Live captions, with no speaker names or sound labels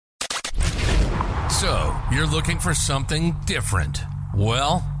So, you're looking for something different.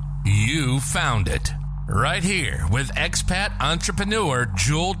 Well, you found it. Right here with expat entrepreneur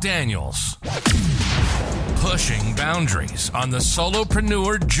Jewel Daniels. Pushing boundaries on the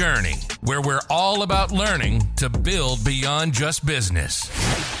solopreneur journey, where we're all about learning to build beyond just business.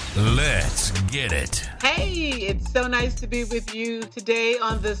 Let's get it. Hey, it's so nice to be with you today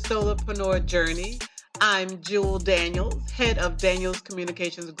on the solopreneur journey. I'm Jewel Daniels, head of Daniels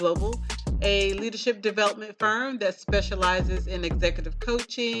Communications Global, a leadership development firm that specializes in executive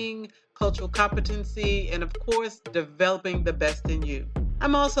coaching, cultural competency, and of course, developing the best in you.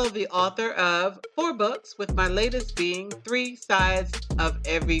 I'm also the author of 4 books, with my latest being 3 Sides of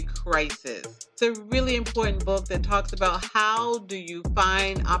Every Crisis. It's a really important book that talks about how do you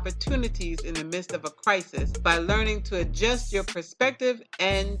find opportunities in the midst of a crisis by learning to adjust your perspective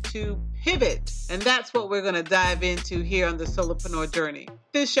and to pivot. And that's what we're going to dive into here on the Solopreneur Journey.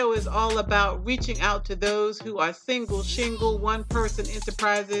 This show is all about reaching out to those who are single, shingle, one-person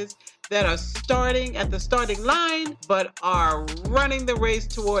enterprises that are starting at the starting line, but are running the race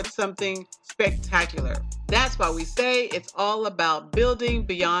towards something spectacular. That's why we say it's all about building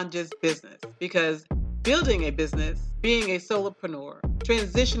beyond just business, because building a business, being a solopreneur,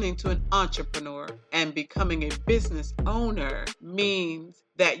 transitioning to an entrepreneur, and becoming a business owner means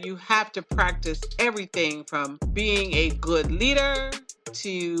that you have to practice everything from being a good leader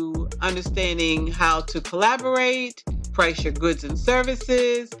to understanding how to collaborate, price your goods and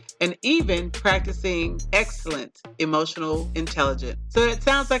services, and even practicing excellent emotional intelligence. So that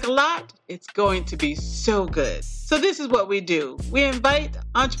sounds like a lot. It's going to be so good. So this is what we do. We invite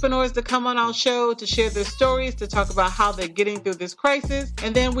entrepreneurs to come on our show to share their stories, to talk about how they're getting through this crisis.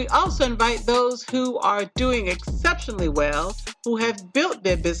 And then we also invite those who are doing exceptionally well, who have built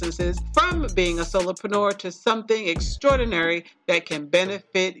their businesses from being a solopreneur to something extraordinary that can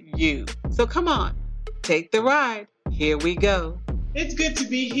benefit you. So come on, take the ride. Here we go. It's good to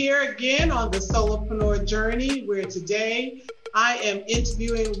be here again on the Solopreneur Journey, where today I am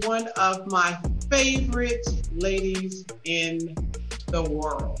interviewing one of my favorite ladies in the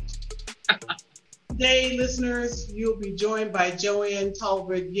world. Today, listeners, you'll be joined by Joanne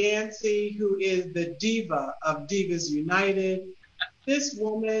Talbot Yancey, who is the Diva of Divas United. This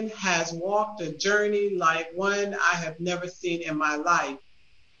woman has walked a journey like one I have never seen in my life.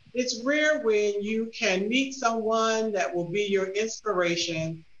 It's rare when you can meet someone that will be your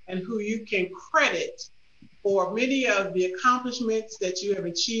inspiration and who you can credit for many of the accomplishments that you have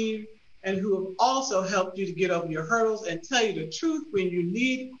achieved, and who have also helped you to get over your hurdles and tell you the truth when you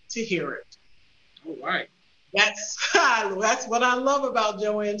need to hear it. All right. That's what I love about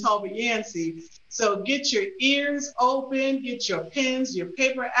Joanne Talbot Yancey. So get your ears open, get your pens, your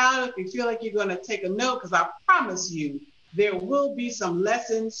paper out if you feel like you're going to take a note, because I promise you, there will be some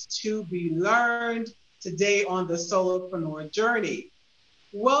lessons to be learned today on the Solopreneur Journey.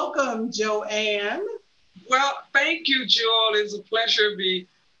 Welcome, Joanne. Well, thank you, Joel. It's a pleasure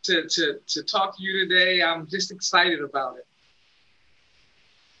to talk to you today. I'm just excited about it.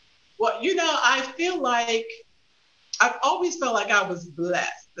 Well, I feel like I've always felt like I was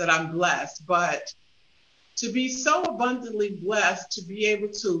blessed, that I'm blessed, but to be so abundantly blessed to be able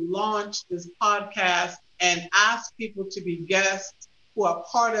to launch this podcast and ask people to be guests who are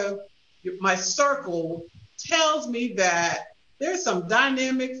part of my circle tells me that there's some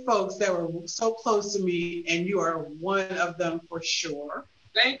dynamic folks that were so close to me, and you are one of them for sure.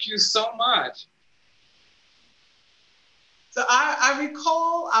 Thank you so much. So I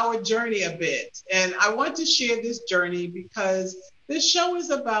recall our journey a bit, and I want to share this journey because this show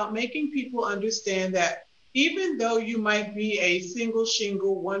is about making people understand that even though you might be a single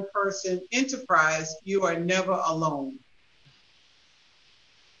shingle, one-person enterprise, you are never alone,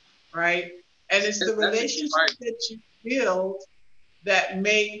 right? And it's the relationship that you build that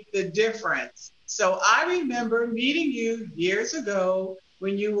make the difference. So I remember meeting you years ago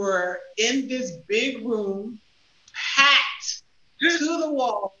when you were in this big room, packed to the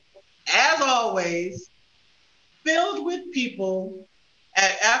wall, as always, filled with people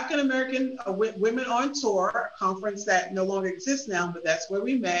at African American Women on Tour, a conference that no longer exists now, but that's where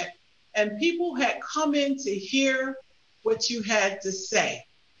we met. And people had come in to hear what you had to say.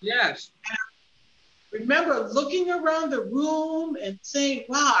 Yes. And I remember looking around the room and saying,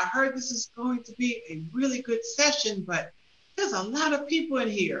 wow, I heard this is going to be a really good session, but there's a lot of people in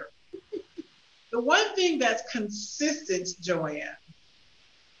here. The one thing that's consistent, Joanne,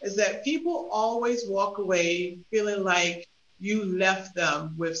 is that people always walk away feeling like you left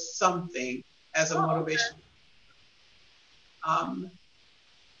them with something as a motivation.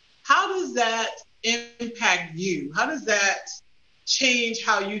 How does that impact you? How does that change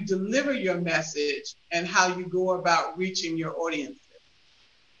how you deliver your message and how you go about reaching your audience?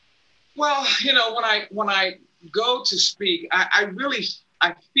 Well, when I go to speak, I really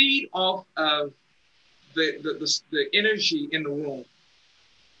feed off of the energy in the room,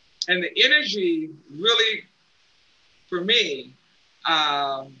 and the energy really, for me,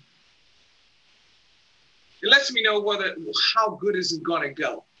 it lets me know how good is it going to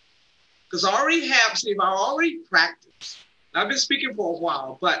go. Because I already practiced. I've been speaking for a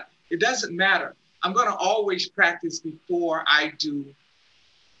while, but it doesn't matter. I'm going to always practice before I do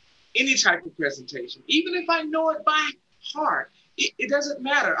any type of presentation. Even if I know it by heart, it doesn't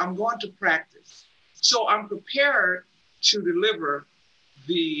matter. I'm going to practice. So I'm prepared to deliver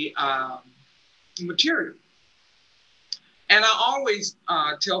the material. And I always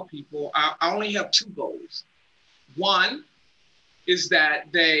tell people I only have two goals. One is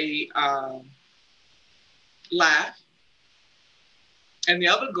that they laugh. And the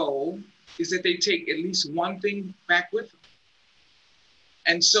other goal is that they take at least one thing back with them.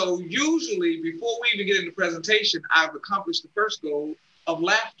 And so usually before we even get into presentation, I've accomplished the first goal of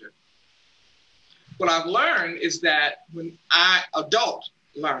laughter. What I've learned is that when adult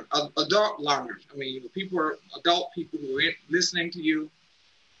learners, I mean, adult people who are listening to you,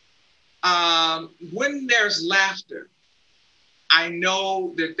 when there's laughter, I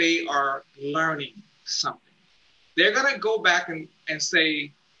know that they are learning something. They're going to go back and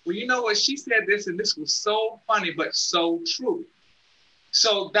say, well, you know what, she said this and this was so funny, but so true.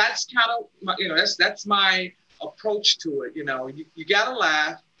 So that's kind of, that's my approach to it. You got to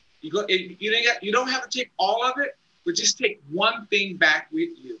laugh. You don't have to take all of it, but just take one thing back with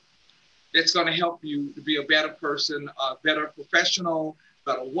you that's going to help you to be a better person, a better professional,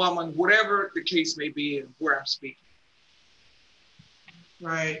 better woman, whatever the case may be and where I'm speaking.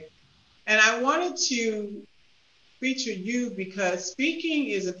 Right. And I wanted to feature you because speaking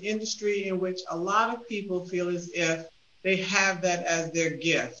is an industry in which a lot of people feel as if they have that as their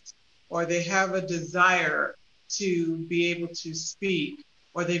gift, or they have a desire to be able to speak,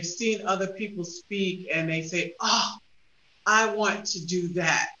 or they've seen other people speak and they say, oh, I want to do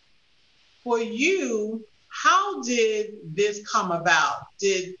that. For you, how did this come about?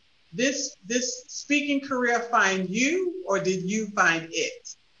 Did this speaking career find you, or did you find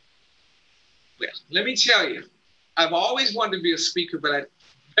it? Well, let me tell you, I've always wanted to be a speaker, but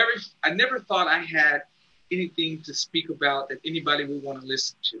I never thought I had anything to speak about that anybody would want to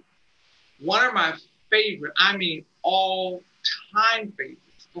listen to. One of my favorite, all-time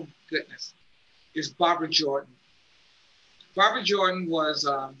favorites, oh my goodness, is Barbara Jordan. Barbara Jordan was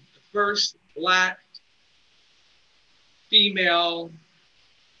the first Black female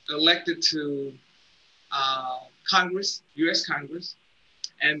elected to Congress, U.S. Congress.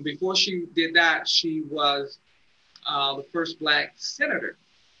 And before she did that, she was the first Black senator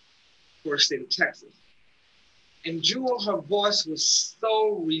for the state of Texas. And Jewel, her voice was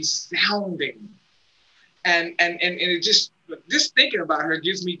so resounding. And it just thinking about her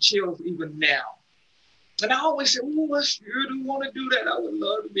gives me chills even now. And I always say, oh, I sure do want to do that. I would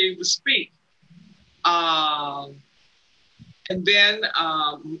love to be able to speak. And then,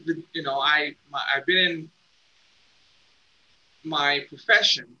 I've been in my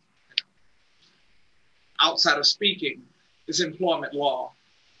profession outside of speaking is employment law.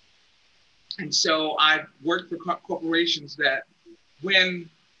 And so I've worked for corporations that when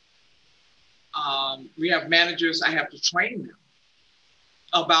we have managers, I have to train them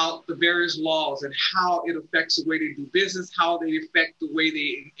about the various laws and how it affects the way they do business, how they affect the way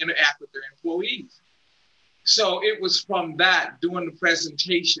they interact with their employees. So it was from that, doing the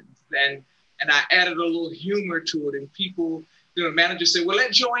presentations, and I added a little humor to it, and people, managers say, well,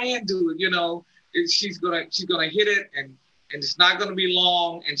 let Joanne do it, she's gonna hit it, and it's not gonna be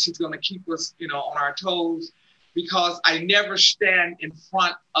long, and she's gonna keep us, on our toes, because I never stand in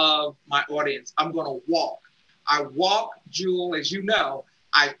front of my audience. I'm gonna walk. I walk, Jewel, as you know,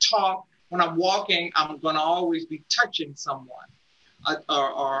 I talk. When I'm walking, I'm gonna always be touching someone.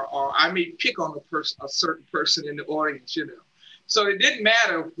 Or I may pick on a certain person in the audience, So it didn't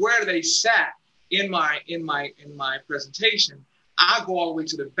matter where they sat in my presentation. I go all the way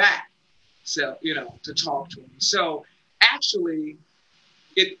to the back, so to talk to them. So actually,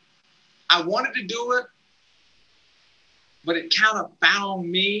 I wanted to do it, but it kind of found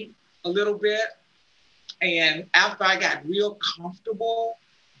me a little bit. And after I got real comfortable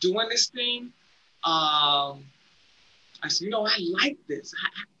doing this thing, I said, I like this.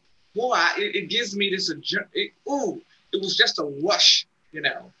 It gives me this, it was just a rush,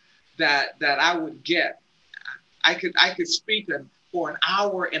 that I would get. I could speak for an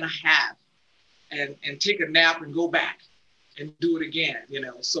hour and a half and take a nap and go back and do it again,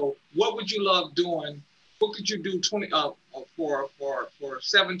 So what would you love doing? What could you do for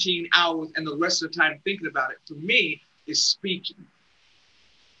 17 hours and the rest of the time thinking about it? For me, is speaking.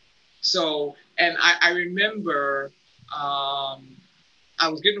 So, and I remember I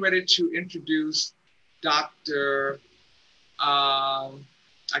was getting ready to introduce Dr. I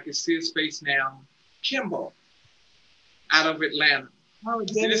can see his face now, Kimball, out of Atlanta. Oh,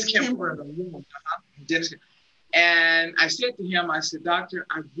 Dennis Kimball. Dennis. And I said to him, I said, Doctor,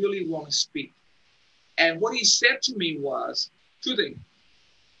 I really want to speak. And what he said to me was, two things.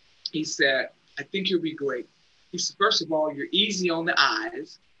 He said, I think you'll be great. He said, first of all, you're easy on the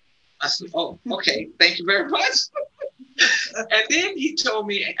eyes. I said, oh, okay, thank you very much. And then he told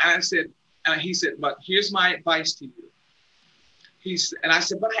me, and he said, but here's my advice to you. And I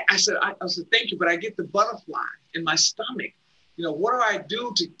said, I said, thank you, but I get the butterfly in my stomach. What do I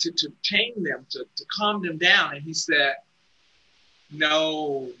do to tame them, to calm them down? And he said,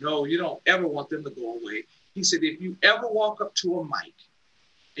 no, you don't ever want them to go away. He said, if you ever walk up to a mic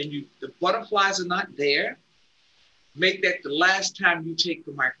and the butterflies are not there, make that the last time you take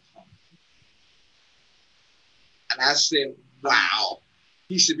the microphone. And I said, wow.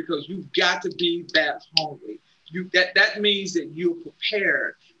 He said, because you've got to be that hungry. That means that you're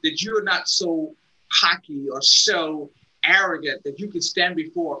prepared, that you're not so cocky or so arrogant that you can stand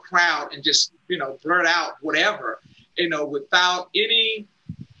before a crowd and just, blurt out whatever, without any,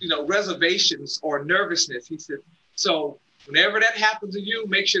 reservations or nervousness. He said, so whenever that happens to you,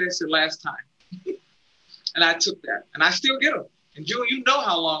 make sure that's the last time. And I took that, and I still get them. And Jewel, you know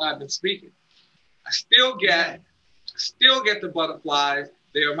how long I've been speaking. I still get the butterflies.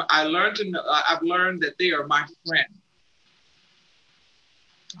 I've learned that they are my friend.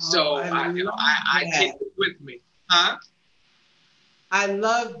 So I take it with me. Huh? I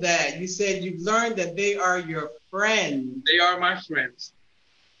love that. You said you've learned that they are your friends. They are my friends.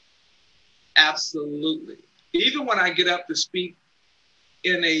 Absolutely. Even when I get up to speak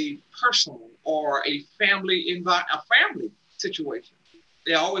in a personal or a family situation,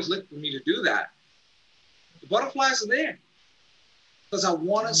 they always look for me to do that. The butterflies are there because I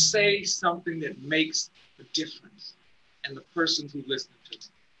want to say something that makes a difference in the person who listens to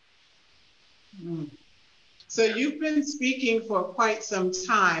me. So you've been speaking for quite some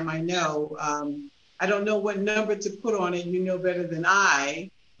time, I know. I don't know what number to put on it. You know better than I.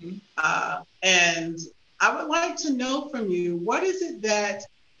 And I would like to know from you, what is it that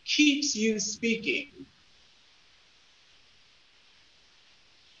keeps you speaking?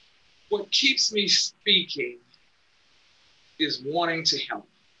 What keeps me speaking is wanting to help.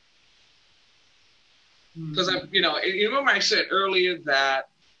 Because you remember I said earlier that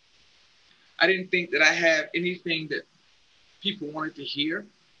I didn't think that I had anything that people wanted to hear.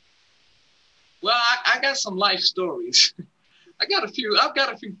 Well, I got some life stories. I've got a few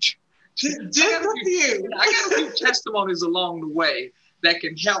testimonies along the way that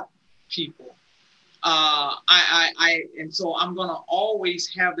can help people. And so I'm going to always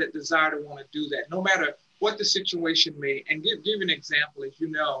have that desire to want to do that, no matter what the situation may. And give you an example. As you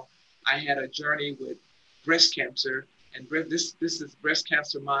know, I had a journey with breast cancer, and this is Breast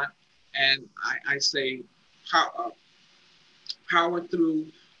Cancer Month, and I say power through,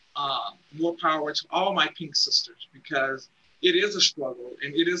 more power to all my pink sisters, because it is a struggle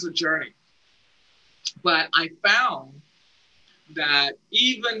and it is a journey. But I found that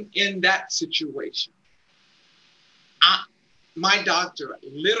even in that situation, my doctor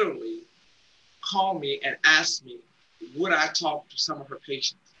literally called me and asked me, would I talk to some of her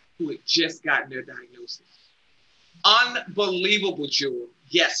patients who had just gotten their diagnosis? Unbelievable, Jewel.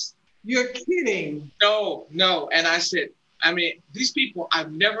 Yes. You're kidding. No. And I said, these people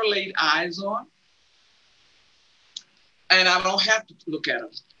I've never laid eyes on, and I don't have to look at them.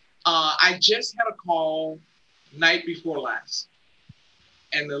 I just had a call night before last,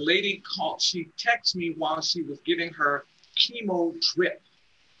 and the lady called. She texted me while she was getting her chemo drip.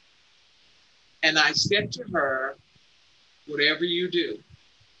 And I said to her, whatever you do,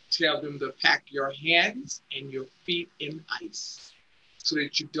 tell them to pack your hands and your feet in ice so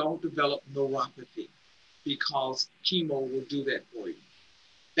that you don't develop neuropathy, because chemo will do that for you.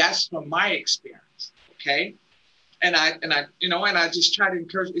 That's from my experience, okay? And I just try to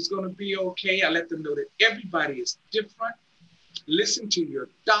encourage, it's going to be okay. I let them know that everybody is different. Listen to your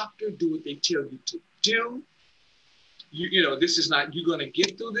doctor, do what they tell you to do. This is not, you're going to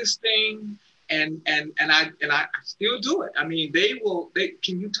get through this thing. And I still do it.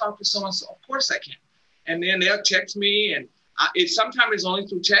 Can you talk to someone? So of course I can. And then they'll text me, and sometimes it's only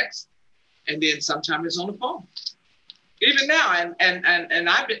through text, and then sometimes it's on the phone. Even now, and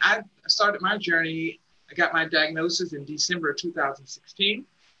I started my journey I got my diagnosis in December of 2016.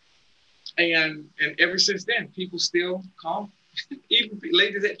 And ever since then, people still call, even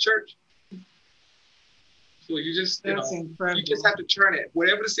ladies at church. So you just, you just have to turn it.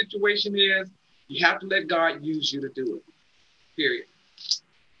 Whatever the situation is, you have to let God use you to do it. Period.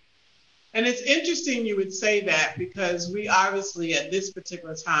 And it's interesting you would say that, because we obviously at this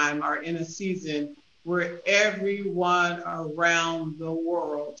particular time are in a season where everyone around the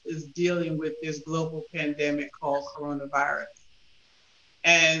world is dealing with this global pandemic called coronavirus.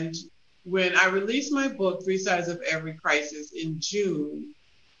 And when I released my book, Three Sides of Every Crisis, in June,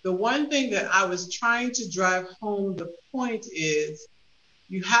 the one thing that I was trying to drive home the point is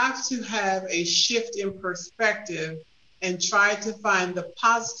you have to have a shift in perspective and try to find the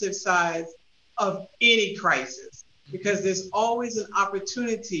positive sides of any crisis, because there's always an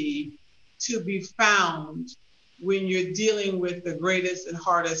opportunity to be found when you're dealing with the greatest and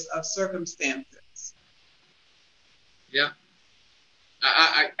hardest of circumstances. Yeah,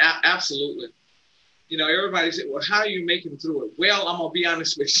 I absolutely. Everybody said, well, how are you making through it? Well, I'm going to be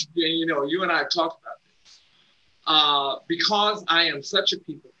honest with you. You and I have talked about this. Because I am such a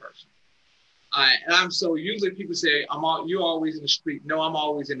people person. And I'm so, usually people say, you're always in the street. No, I'm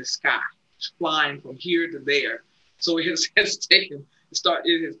always in the sky, flying from here to there. So it was taking its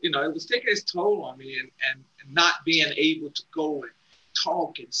toll on me, and not being able to go and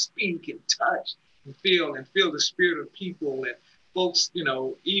talk and speak and touch and feel the spirit of people, and folks,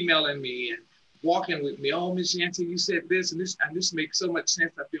 emailing me and walking with me. Oh, Miss Yancey, you said this and this makes so much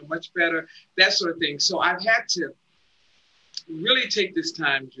sense. I feel much better, that sort of thing. So I've had to really take this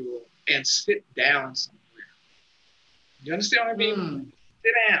time, Jewel, and sit down somewhere. You understand what I mean?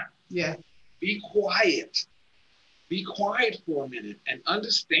 Sit down. Yeah. Be quiet. Be quiet for a minute and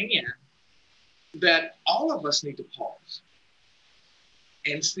understand that all of us need to pause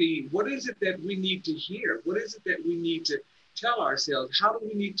and see, what is it that we need to hear? What is it that we need to tell ourselves? How do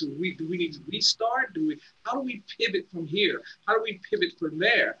we need to do we need to restart? How do we pivot from here? How do we pivot from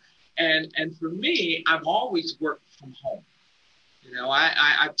there? And for me, I've always worked from home.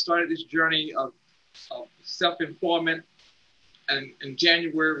 I've started this journey of self-employment in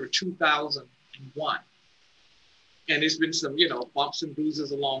January of 2001. And there's been some, bumps and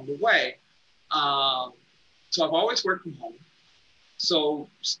bruises along the way. So I've always worked from home. So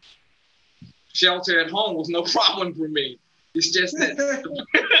shelter at home was no problem for me. It's just that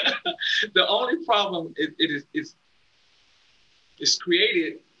the only problem it's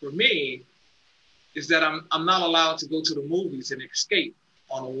created for me is that I'm not allowed to go to the movies and escape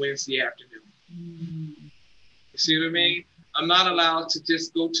on a Wednesday afternoon. You see what I mean? I'm not allowed to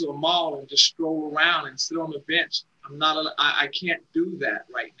just go to a mall and just stroll around and sit on the bench. I can't do that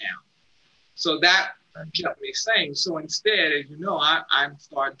right now. So that kept me sane. So instead, as you know, I'm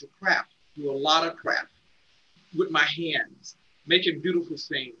starting to craft, do a lot of craft with my hands, making beautiful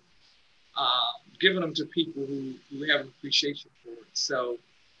things, giving them to people who have an appreciation for it. So,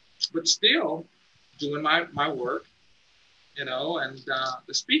 but still doing my work, and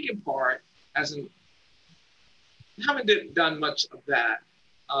the speaking part haven't done much of that.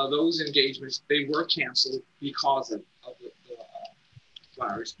 Those engagements, they were canceled because of the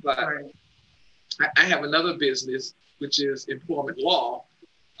virus. But I have another business, which is employment law,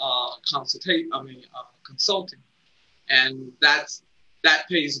 consulting, and that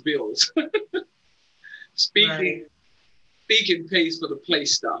pays bills. Speaking pays for the play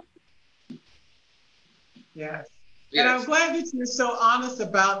stuff. Yes. And I'm glad that you're so honest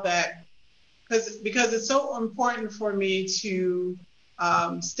about that, because it's so important for me to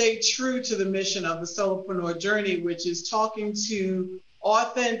stay true to the mission of the Solopreneur Journey, which is talking to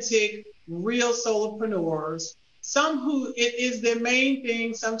authentic, real solopreneurs, some who it is their main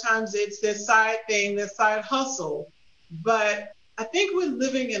thing, sometimes it's their side thing, their side hustle. But I think we're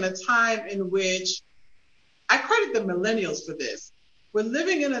living in a time in which, I credit the millennials for this, we're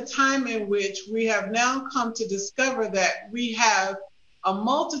living in a time in which we have now come to discover that we have a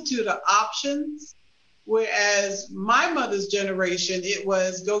multitude of options, whereas my mother's generation, it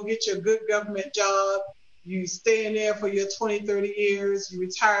was go get your good government job, you stay in there for your 20, 30 years, you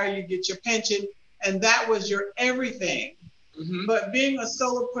retire, you get your pension, and that was your everything. Mm-hmm. But being a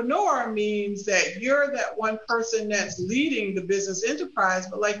solopreneur means that you're that one person that's leading the business enterprise,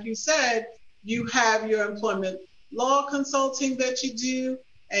 but like you said, you have your employment law consulting that you do,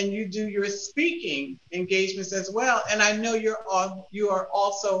 and you do your speaking engagements as well. And I know you are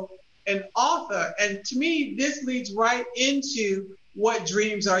also an author. And to me, this leads right into what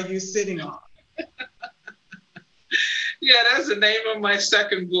dreams are you sitting on? Yeah, that's the name of my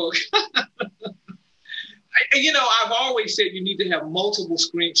second book. I've always said you need to have multiple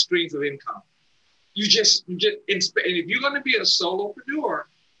streams of income. and if you're going to be a solopreneur,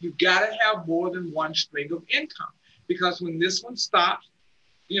 you got to have more than one stream of income, because when this one stops,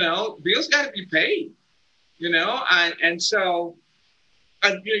 bills got to be paid, and so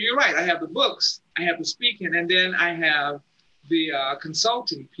you're right. I have the books, I have the speaking, and then I have the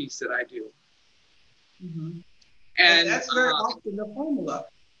consulting piece that I do. Mm-hmm. And that's very often the formula.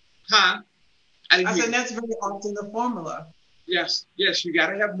 Huh? I said that's very often the formula. Yes, you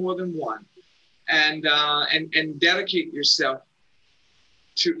got to have more than one, and dedicate yourself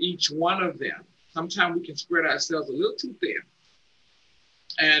to each one of them. Sometimes we can spread ourselves a little too thin.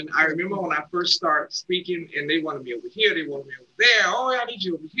 And I remember when I first started speaking, and they wanted me over here, they wanted me over there. Oh, I need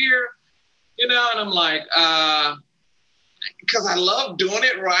you over here, and I'm like, because I love doing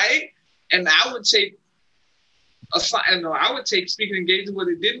it, right? And I would take speaking engagements where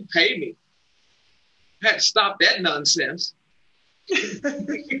they didn't pay me. I had to stop that nonsense.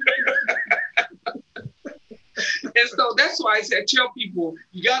 And so that's why I tell people,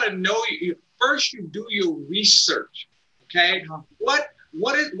 you got to know, first you do your research, okay? What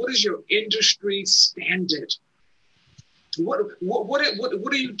is your industry standard? What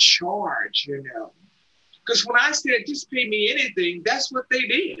do you charge, Because when I said just pay me anything, that's what they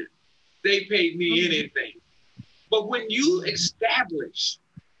did. They paid me anything. But when you establish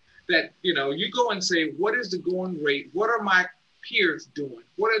that, you go and say, what is the going rate? What are my peers doing?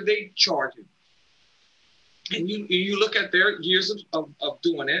 What are they charging? And you look at their years of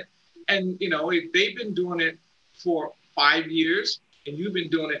doing it. And, if they've been doing it for 5 years and you've been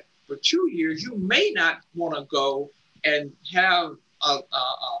doing it for 2 years, you may not want to go and have a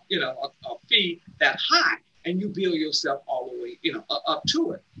fee that high, and you bill yourself all the way, up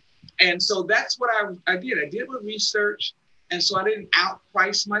to it. And so that's what I did. I did my research. And so I didn't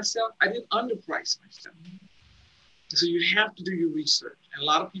outprice myself. I didn't underprice myself. So you have to do your research. And a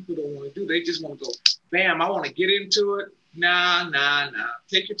lot of people don't want to do. They just want to go, bam, I want to get into it. Nah.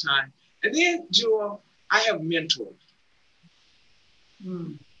 Take your time. And then, Jewel, I have mentors.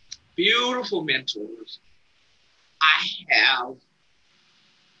 Beautiful mentors. I have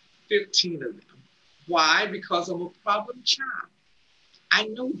 15 of them. Why? Because I'm a problem child. I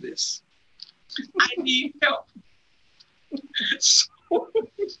know this. I need help. So,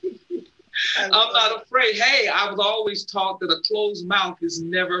 I'm not afraid. Hey, I was always taught that a closed mouth is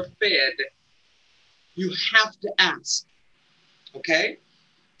never fed. You have to ask. Okay?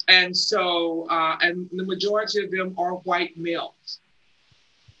 And so, and the majority of them are white males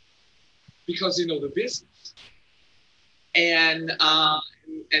because they know the business. And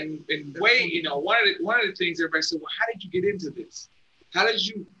way, one of the things everybody said, well, how did you get into this? How did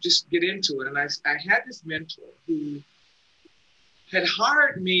you just get into it? And I had this mentor who had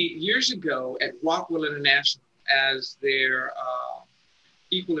hired me years ago at Rockwell International as their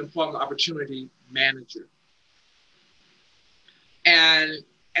equal employment opportunity manager. And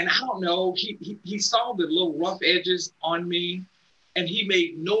I don't know, he saw the little rough edges on me, and he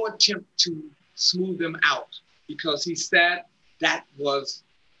made no attempt to smooth them out, because he said that was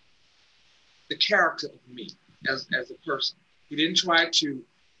the character of me as a person. He didn't try to,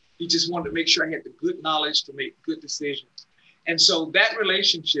 he just wanted to make sure I had the good knowledge to make good decisions. And so that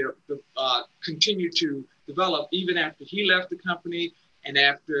relationship continued to develop even after he left the company, and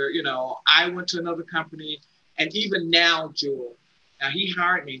after, I went to another company, and even now, Jewel. Now, he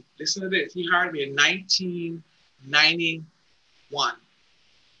hired me, listen to this, he hired me in 1991.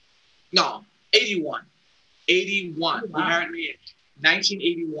 No, 81. 81. Wow. He hired me in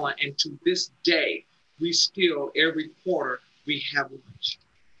 1981, and to this day, we still, every quarter, we have lunch.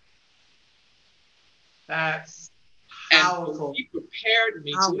 That's powerful. And so he prepared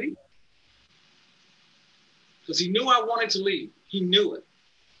me to leave. Because he knew I wanted to leave. He knew it.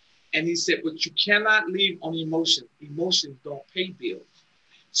 And he said, but you cannot leave on emotion. Emotions don't pay bills.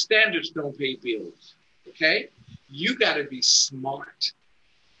 Standards don't pay bills. Okay? You got to be smart.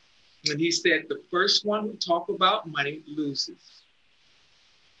 And he said, the first one who talk about money loses.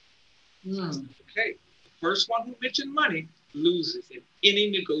 Okay. The first one who mentioned money loses in any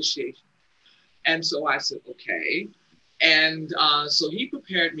negotiation. And so I said, okay. And so he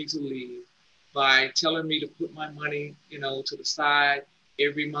prepared me to leave by telling me to put my money, to the side.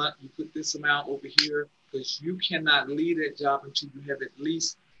 Every month you put this amount over here, because you cannot leave that job until you have at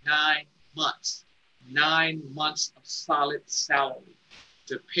least 9 months. 9 months of solid salary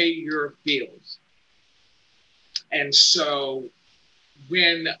to pay your bills. And so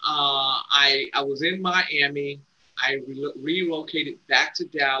when I was in Miami, I relocated back to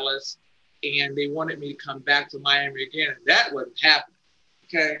Dallas, and they wanted me to come back to Miami again. And that wasn't happening.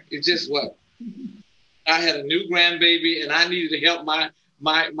 Okay? It just wasn't. I had a new grandbaby, and I needed to help my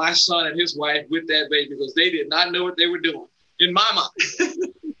my son and his wife with that baby because they did not know what they were doing, in my mind.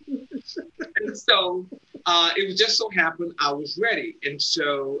 And so it was just so happened I was ready. And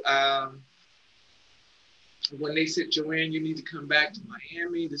so when they said, Joanne, you need to come back to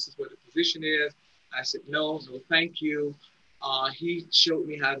Miami, this is what the position is, I said, no, thank you. He showed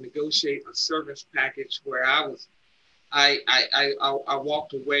me how to negotiate a service package where I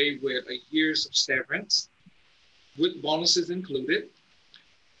walked away with a year's of severance with bonuses included,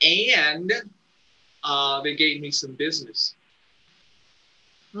 and they gave me some business.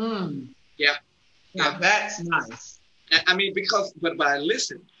 Yeah. Now that's nice. I mean, but I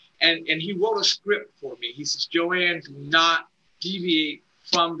listened, and he wrote a script for me. He says, Joanne, do not deviate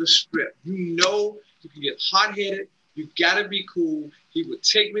from the script. You know, you can get hot-headed. You got to be cool. He would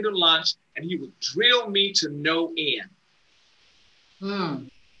take me to lunch, and he would drill me to no end.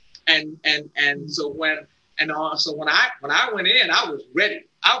 So when I went in, I was ready.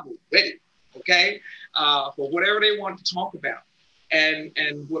 Okay, for whatever they wanted to talk about.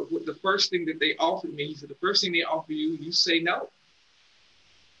 And what the first thing that they offered me, he said, the first thing they offer you, you say no.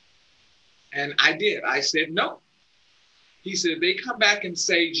 And I did. I said no. He said, they come back and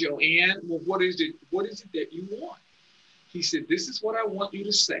say, Joanne, well, what is it that you want? He said, this is what I want you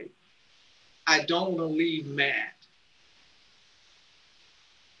to say. I don't want to leave mad.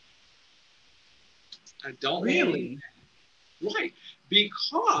 I don't really. Right.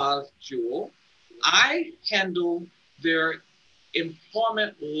 Because, Jewel, I handle their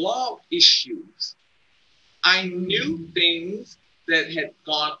employment law issues. I knew things that had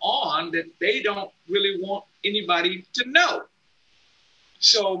gone on that they don't really want anybody to know.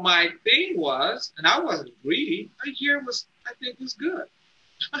 So my thing was, and I wasn't greedy, a year was good.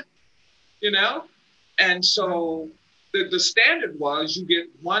 You know? And so the standard was you get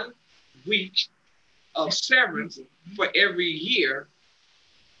 1 week of severance for every year.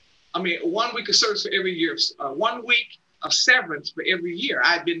 1 week of service for every year. 1 week of severance for every year.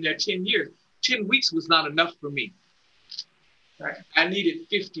 I'd been there 10 years. 10 weeks was not enough for me. Right. I needed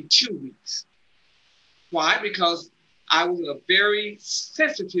 52 weeks. Why? Because I was in a very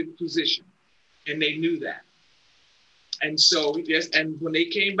sensitive position, and they knew that. And so, yes, and when they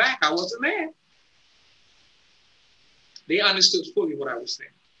came back, I wasn't mad. They understood fully what I was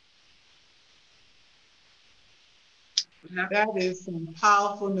saying. That is some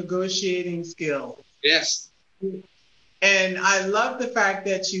powerful negotiating skills. Yes. And I love the fact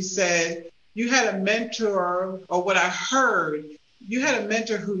that you said you had a mentor, or what I heard, you had a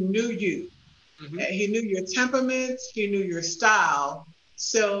mentor who knew you. Mm-hmm. He knew your temperament, he knew your style.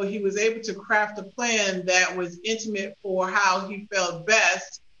 So he was able to craft a plan that was intimate for how he felt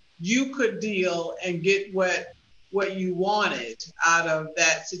best you could deal and get what you wanted out of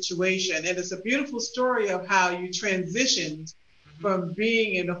that situation. And it's a beautiful story of how you transitioned from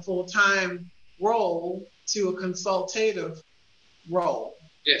being in a full-time role to a consultative role.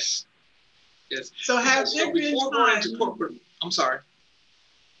 Yes. Yes. So before going into corporate, I'm sorry.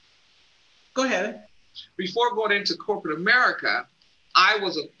 Go ahead. Before going into corporate America, I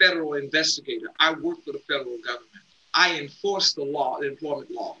was a federal investigator. I worked for the federal government. I enforced the law, the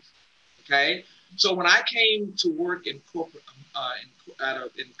employment laws. Okay. So when I came to work in corporate, got out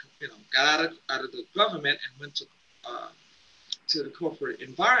of the government and went to the corporate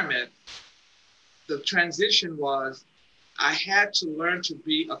environment, the transition was I had to learn to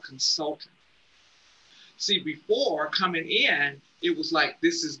be a consultant. See, before coming in, it was like,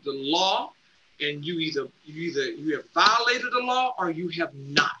 this is the law, and you have violated the law or you have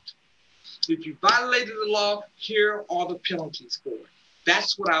not. If you violated the law, here are the penalties for it.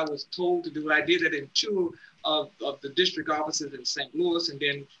 That's what I was told to do. I did it in 2 of the district offices in St. Louis, and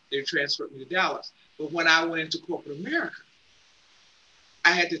then they transferred me to Dallas. But when I went into corporate America,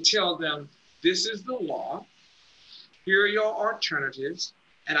 I had to tell them, this is the law. Here are your alternatives.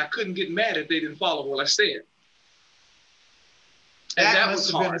 And I couldn't get mad if they didn't follow what I said. And that was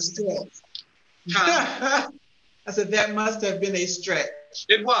hard. I said, that must have been a stretch.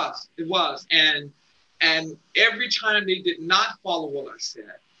 It was. And every time they did not follow what I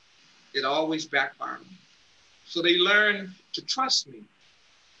said, it always backfired on me. So they learned to trust me.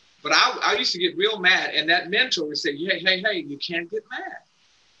 But I used to get real mad. And that mentor would say, hey, you can't get mad.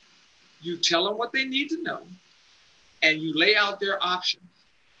 You tell them what they need to know, and you lay out their options.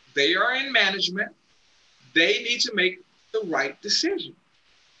 They are in management. They need to make the right decision.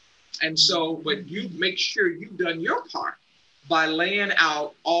 And so, but you make sure you've done your part by laying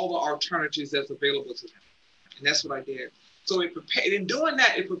out all the alternatives that's available to them. And that's what I did. So in doing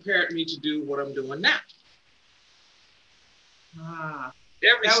that, it prepared me to do what I'm doing now.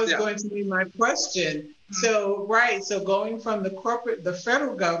 That was going to be my question. So, right. So going from the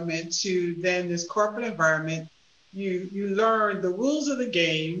federal government to then this corporate environment, you learn the rules of the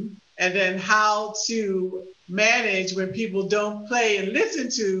game and then how to manage when people don't play and listen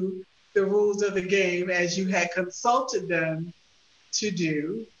to the rules of the game as you had consulted them to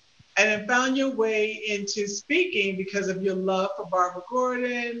do. And then found your way into speaking because of your love for Barbara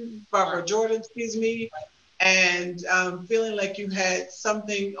Jordan, excuse me, and feeling like you had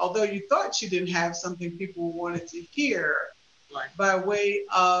something, although you thought you didn't have something people wanted to hear, by way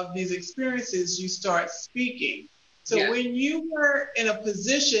of these experiences, you start speaking. So when you were in a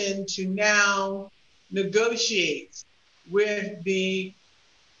position to now negotiate with the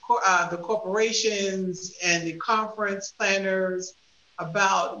corporations and the conference planners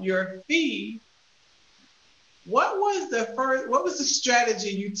about your fee, what was the strategy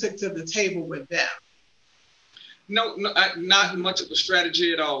you took to the table with them? No, not much of a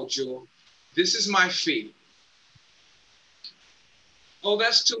strategy at all, Jewel. This is my fee. Oh,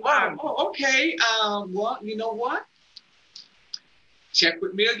 that's too high. Oh, okay. Well, you know what? Check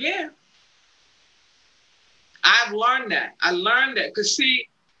with me again. I've learned that. I learned that because see,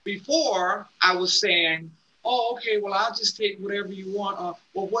 before I was saying, oh, okay, well, I'll just take whatever you want.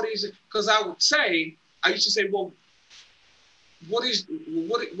 Well, what is it? Because I used to say, well, what do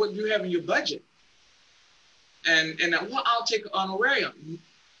you have in your budget? And well, I'll take an honorarium.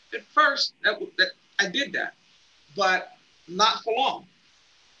 At first, that I did that, but not for long.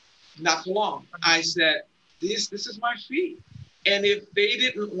 Not for long. I said, this is my fee. And if they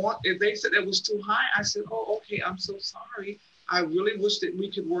said that was too high, I said, oh, okay, I'm so sorry. I really wish that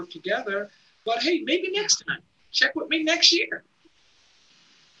we could work together. But hey, maybe next time. Check with me next year.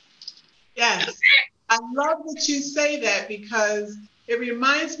 Yes. I love that you say that because it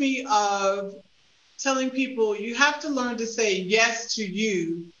reminds me of telling people you have to learn to say yes to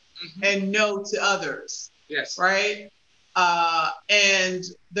you and no to others. Yes. Right? And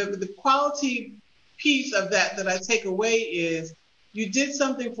the quality piece of that I take away is you did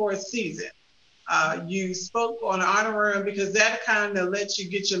something for a season. You spoke on honorarium because that kind of lets you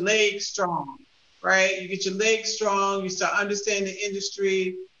get your legs strong, right? You get your legs strong, you start understanding the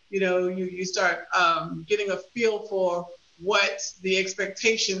industry, you start getting a feel for what the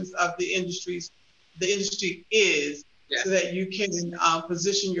expectations of the industry is, so that you can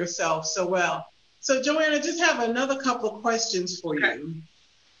position yourself so well. So Joanne, I just have another couple of questions for you.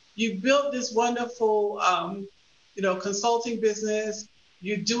 You built this wonderful, consulting business.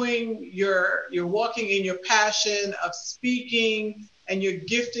 You're walking in your passion of speaking, and you're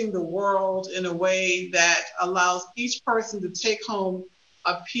gifting the world in a way that allows each person to take home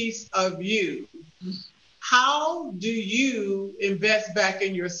a piece of you. How do you invest back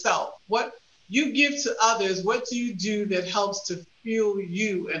in yourself? What you give to others, what do you do that helps to fuel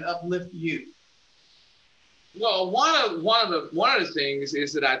you and uplift you? Well, one of the things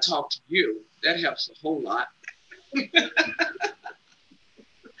is that I talk to you. That helps a whole lot.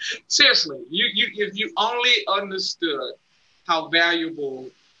 Seriously, if you only understood how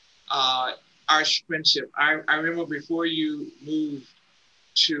valuable our friendship. I remember before you moved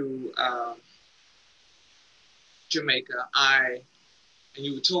to Jamaica, and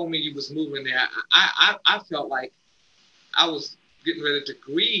you told me you was moving there. I felt like I was getting ready to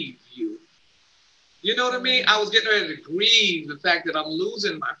grieve you. You know what I mean? I was getting ready to grieve the fact that I'm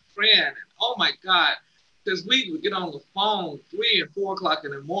losing my friend. And oh my God, because we would get on the phone 3 and 4 o'clock in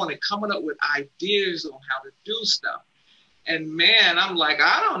the morning coming up with ideas on how to do stuff. And man, I'm like,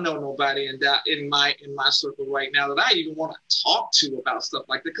 I don't know nobody in my circle right now that I even want to talk to about stuff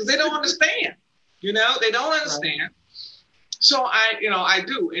like that because they don't understand. They don't understand. Right. So I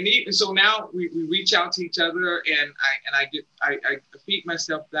do, and so now we reach out to each other, and I feed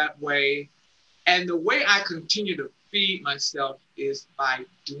myself that way. And the way I continue to feed myself is by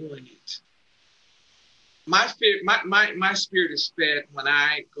doing it. My spirit is fed when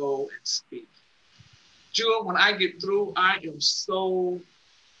I go and speak. Jewel, when I get through, I am so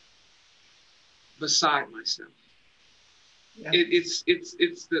beside myself. Yeah. It's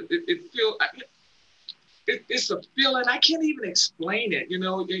a feeling I can't even explain it. You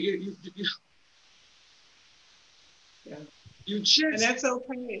just, and that's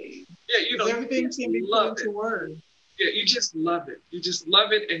okay. Yeah, everything can be put into words. Yeah, you just love it. You just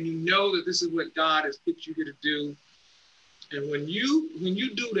love it, and you know that this is what God has put you here to do. And when you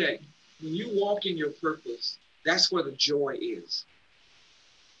do that, when you walk in your purpose, that's where the joy is.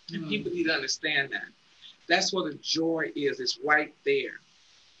 And people need to understand that. That's where the joy is. It's right there,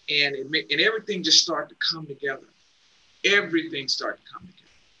 and everything just start to come together. Everything start to come together.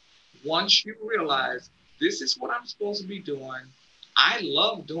 Once you realize this is what I'm supposed to be doing, I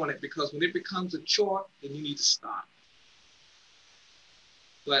love doing it because when it becomes a chore, then you need to stop.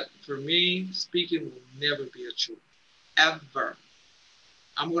 But for me, speaking will never be a chore, ever.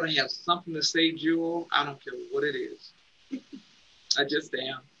 I'm going to have something to say, Jewel. I don't care what it is. I just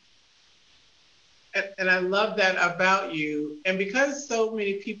am. And I love that about you. And because so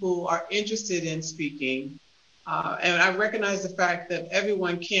many people are interested in speaking, and I recognize the fact that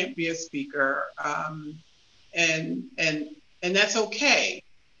everyone can't be a speaker, and that's okay.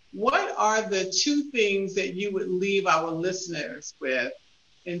 What are the two things that you would leave our listeners with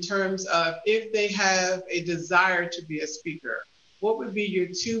in terms of if they have a desire to be a speaker? What would be your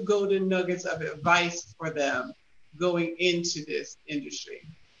two golden nuggets of advice for them going into this industry?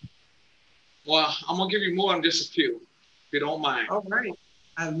 Well, I'm going to give you more than just a few, if you don't mind. All right.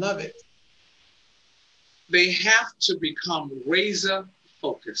 I love it. They have to become razor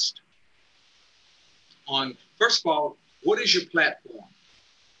focused on, first of all, what is your platform?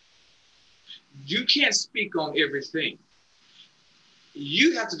 You can't speak on everything.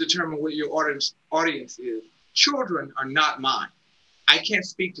 You have to determine what your audience is. Children are not mine. I can't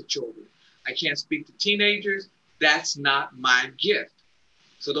speak to children. I can't speak to teenagers. That's not my gift.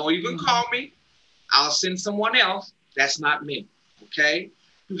 So don't even call me. I'll send someone else. That's not me. Okay?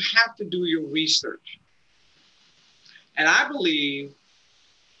 You have to do your research. And I believe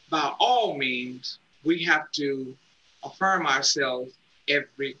by all means, we have to affirm ourselves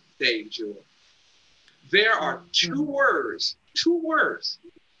every day, Jewel. There are two words.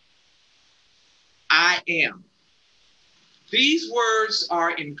 I am. These words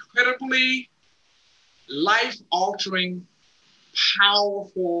are incredibly life-altering,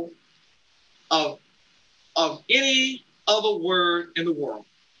 powerful of any other word in the world.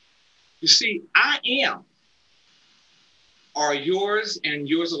 You see, I am are yours and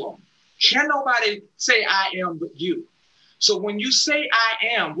yours alone. Can nobody say I am but you? So when you say I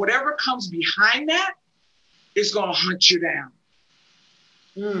am, whatever comes behind that is going to hunt you down.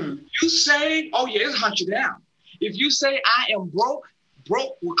 You say, oh yeah, it'll hunt you down. If you say I am broke,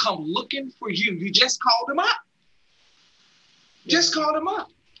 broke will come looking for you. You just called them up. Just called them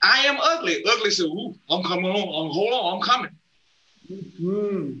up. I am ugly. Ugly said, ooh, I'm coming on. Hold on, I'm coming.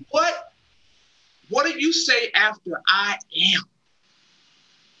 What do you say after I am?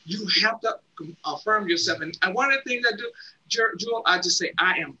 You have to affirm yourself. And one of the things I do, Jewel, I just say,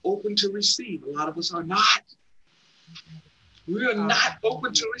 I am open to receive. A lot of us are not. We are not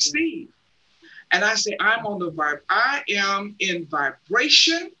open to receive. And I say, I am in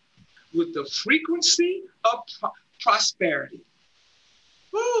vibration with the frequency of prosperity.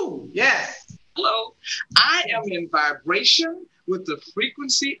 Woo, yes. Hello. I am in vibration with the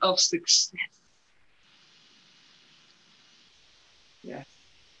frequency of success. Yes.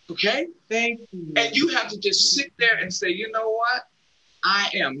 Okay? Thank you. And you have to just sit there and say, you know what? I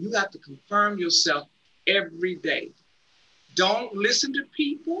am. You have to confirm yourself every day. Don't listen to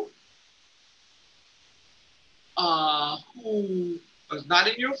people who is not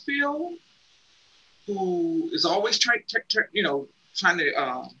in your field, who is always trying to,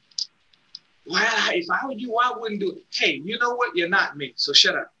 if I were you, I wouldn't do it. Hey, you know what? You're not me, so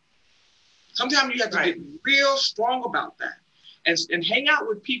shut up. Sometimes you have to get real strong about that and hang out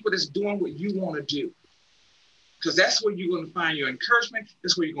with people that's doing what you want to do. Because that's where you're going to find your encouragement.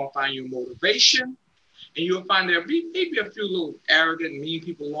 That's where you're going to find your motivation. And you'll find there'll be maybe a few little arrogant and mean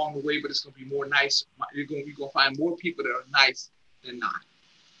people along the way, but it's going to be more nice. You're going to find more people that are nice than not.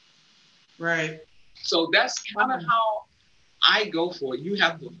 Right. So that's kind of how I go for it. You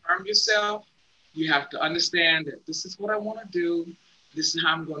have to affirm yourself. You have to understand that this is what I want to do. This is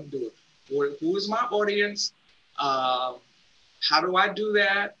how I'm going to do it. Who is my audience? How do I do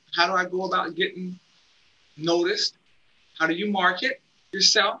that? How do I go about getting noticed? How do you market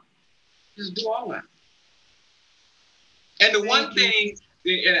yourself? Just do all that. And the one thing,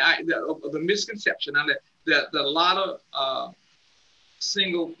 the misconception, that a lot of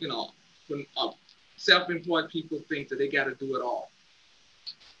single, self-employed people think that they got to do it all.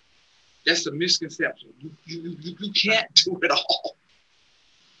 That's a misconception. You can't do it all.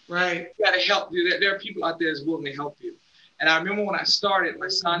 Right. You got to help you. There are people out there that's willing to help you. And I remember when I started, my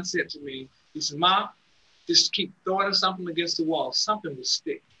son said to me, he said, Mom, just keep throwing something against the wall. Something will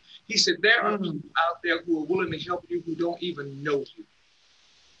stick. He said, there are people out there who are willing to help you who don't even know you.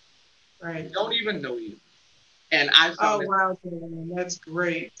 Right. Don't even know you. And I found wow, that's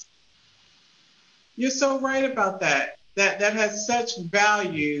great. You're so right about that. That has such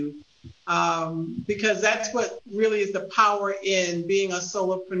value because that's what really is the power in being a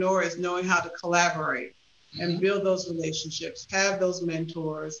solopreneur, is knowing how to collaborate and build those relationships, have those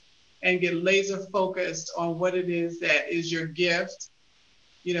mentors, and get laser focused on what it is that is your gift,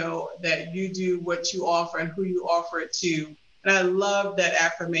 that you do, what you offer, and who you offer it to. And I love that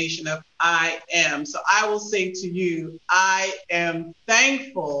affirmation of I am. So I will say to you, I am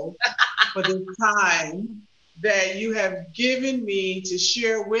thankful for the time that you have given me to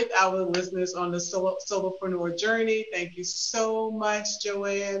share with our listeners on the solopreneur journey. Thank you so much,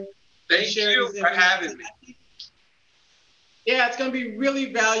 Joanne. Thank you for having me. Yeah, it's going to be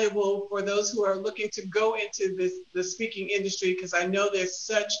really valuable for those who are looking to go into the speaking industry, because I know there's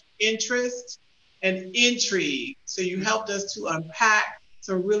such interest and intrigue. So you helped us to unpack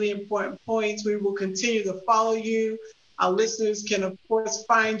some really important points. We will continue to follow you. Our listeners can, of course,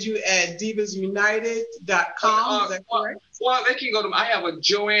 find you at divasunited.com. Is that correct? Well, they can go to, I have a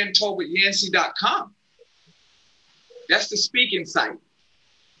JoanneTalbotYancey.com. That's the speaking site.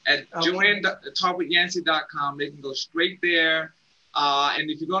 At JoanneTalbotYancey.com. They can go straight there. And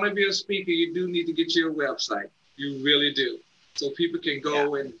if you're going to be a speaker, you do need to get your website. You really do. So people can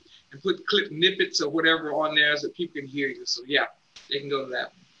go and put clip snippets or whatever on there so people can hear you. So, yeah, they can go to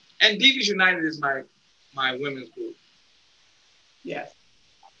that. And Divas United is my women's group. Yes.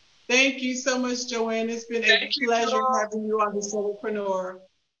 Thank you so much, Joanne. It's been a pleasure having you on the Solopreneur.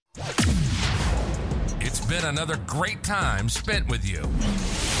 It's been another great time spent with you.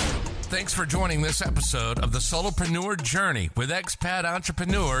 Thanks for joining this episode of the Solopreneur Journey with expat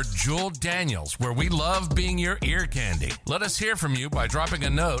entrepreneur Jewel Daniels, where we love being your ear candy. Let us hear from you by dropping a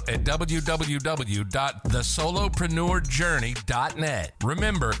note at www.thesolopreneurjourney.net.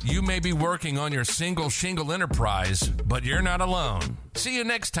 Remember, you may be working on your single shingle enterprise, but you're not alone. See you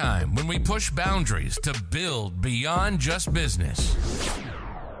next time when we push boundaries to build beyond just business.